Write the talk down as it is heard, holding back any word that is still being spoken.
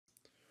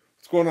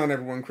going on,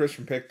 everyone? Chris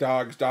from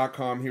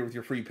Pickdawgz.com here with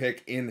your free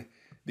pick in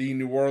the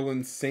New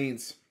Orleans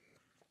Saints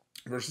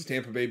versus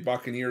Tampa Bay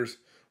Buccaneers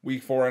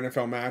Week 4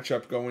 NFL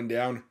matchup going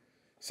down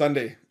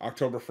Sunday,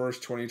 October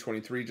 1st,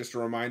 2023. Just a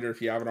reminder,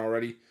 if you haven't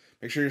already,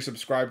 make sure you're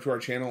subscribed to our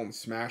channel and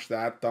smash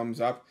that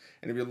thumbs up.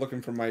 And if you're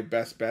looking for my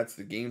best bets,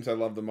 the games I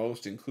love the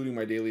most, including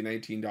my daily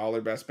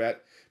 $19 best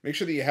bet, make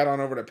sure that you head on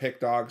over to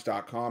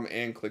Pickdawgz.com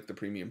and click the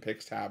Premium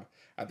Picks tab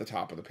at the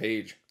top of the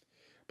page.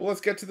 But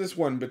let's get to this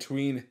one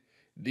between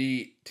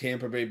the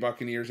Tampa Bay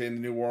Buccaneers and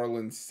the New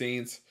Orleans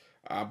Saints.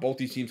 Both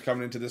these teams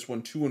coming into this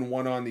one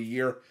 2-1 on the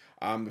year.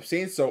 The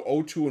Saints, so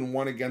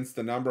 0-2-1 against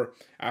the number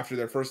after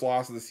their first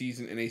loss of the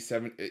season in a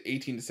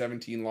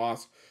 18-17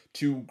 loss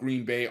to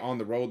Green Bay on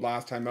the road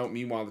last time out.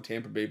 Meanwhile, the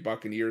Tampa Bay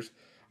Buccaneers,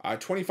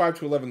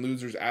 25-11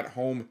 losers at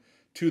home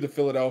to the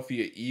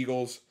Philadelphia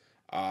Eagles.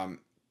 And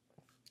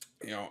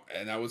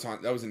that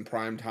was in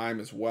prime time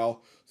as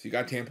well. So you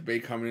got Tampa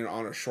Bay coming in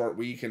on a short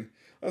week, and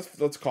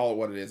let's call it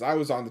what it is. I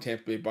was on the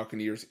Tampa Bay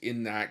Buccaneers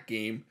in that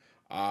game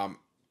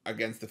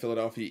against the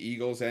Philadelphia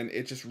Eagles, and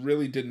it just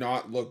really did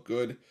not look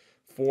good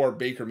for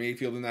Baker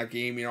Mayfield in that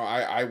game.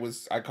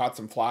 I caught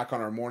some flack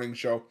on our morning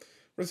show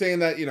for saying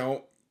that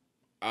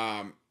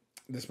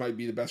this might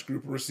be the best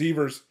group of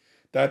receivers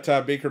that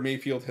Baker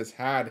Mayfield has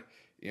had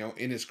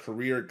in his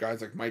career.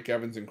 Guys like Mike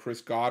Evans and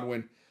Chris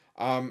Godwin.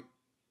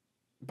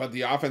 But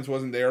the offense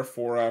wasn't there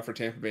for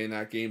Tampa Bay in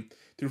that game.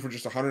 Threw for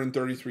just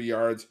 133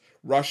 yards,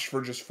 rushed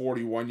for just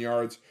 41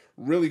 yards.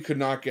 Really could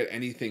not get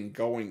anything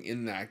going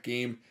in that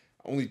game.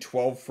 Only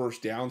 12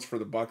 first downs for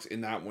the Bucs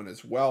in that one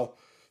as well.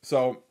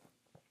 So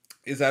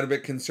is that a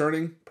bit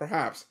concerning?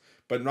 Perhaps.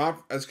 But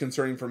not as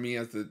concerning for me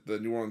as the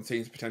New Orleans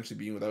Saints potentially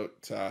being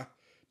without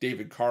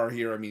David Carr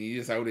here. I mean, he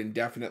is out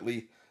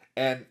indefinitely.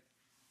 And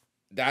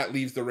that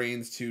leaves the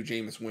reins to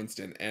Jameis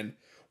Winston. And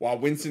while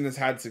Winston has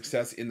had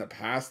success in the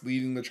past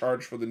leading the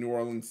charge for the New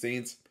Orleans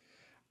Saints,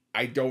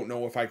 I don't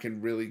know if I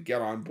can really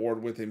get on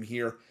board with him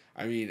here.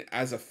 I mean,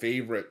 as a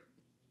favorite,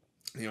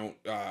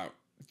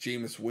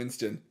 Jameis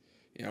Winston,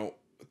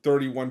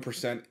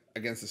 31%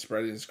 against the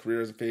spread in his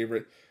career as a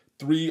favorite.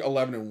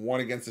 3-11-1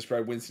 against the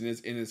spread Winston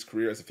is in his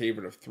career as a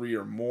favorite of 3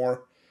 or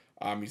more.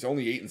 He's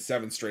only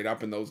 8-7 straight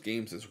up in those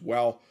games as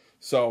well.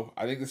 So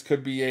I think this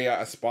could be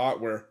a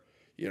spot where,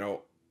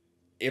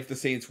 if the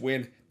Saints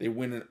win, they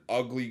win an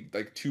ugly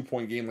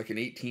 2-point game, like an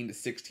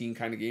 18-16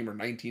 kind of game or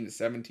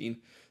 19-17,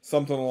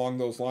 something along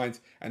those lines.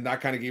 And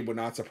that kind of game would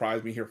not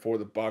surprise me here for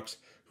the Bucs,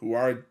 who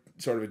are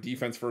sort of a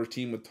defense-first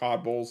team with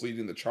Todd Bowles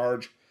leading the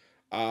charge.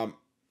 Like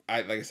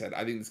I said,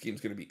 I think this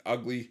game's going to be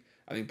ugly.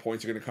 I think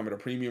points are going to come at a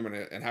premium,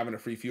 and having a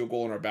free field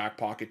goal in our back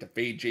pocket to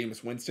fade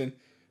Jameis Winston,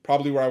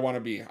 probably where I want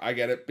to be. I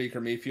get it, Baker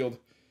Mayfield.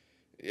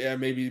 Yeah,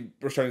 maybe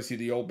we're starting to see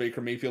the old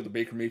Baker Mayfield, the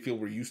Baker Mayfield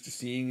we're used to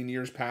seeing in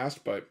years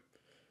past, but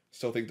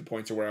still think the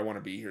points are where I want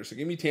to be here. So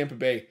give me Tampa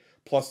Bay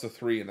plus the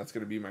 3, and that's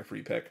going to be my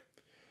free pick.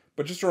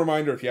 But just a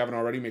reminder, if you haven't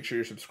already, make sure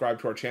you're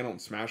subscribed to our channel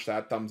and smash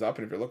that thumbs up.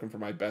 And if you're looking for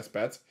my best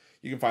bets,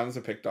 you can find us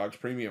at Pickdawgz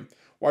Premium.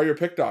 While you're at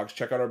Pickdawgz,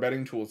 check out our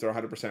betting tools. They're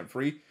 100%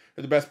 free.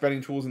 They're the best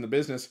betting tools in the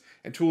business,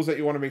 and tools that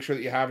you want to make sure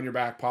that you have in your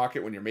back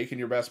pocket when you're making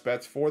your best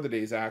bets for the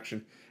day's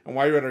action. And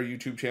while you're at our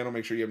YouTube channel,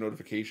 make sure you have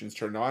notifications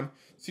turned on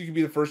so you can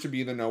be the first to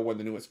be in the know when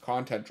the newest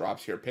content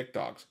drops here at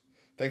Pickdawgz.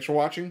 Thanks for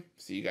watching.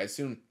 See you guys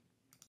soon.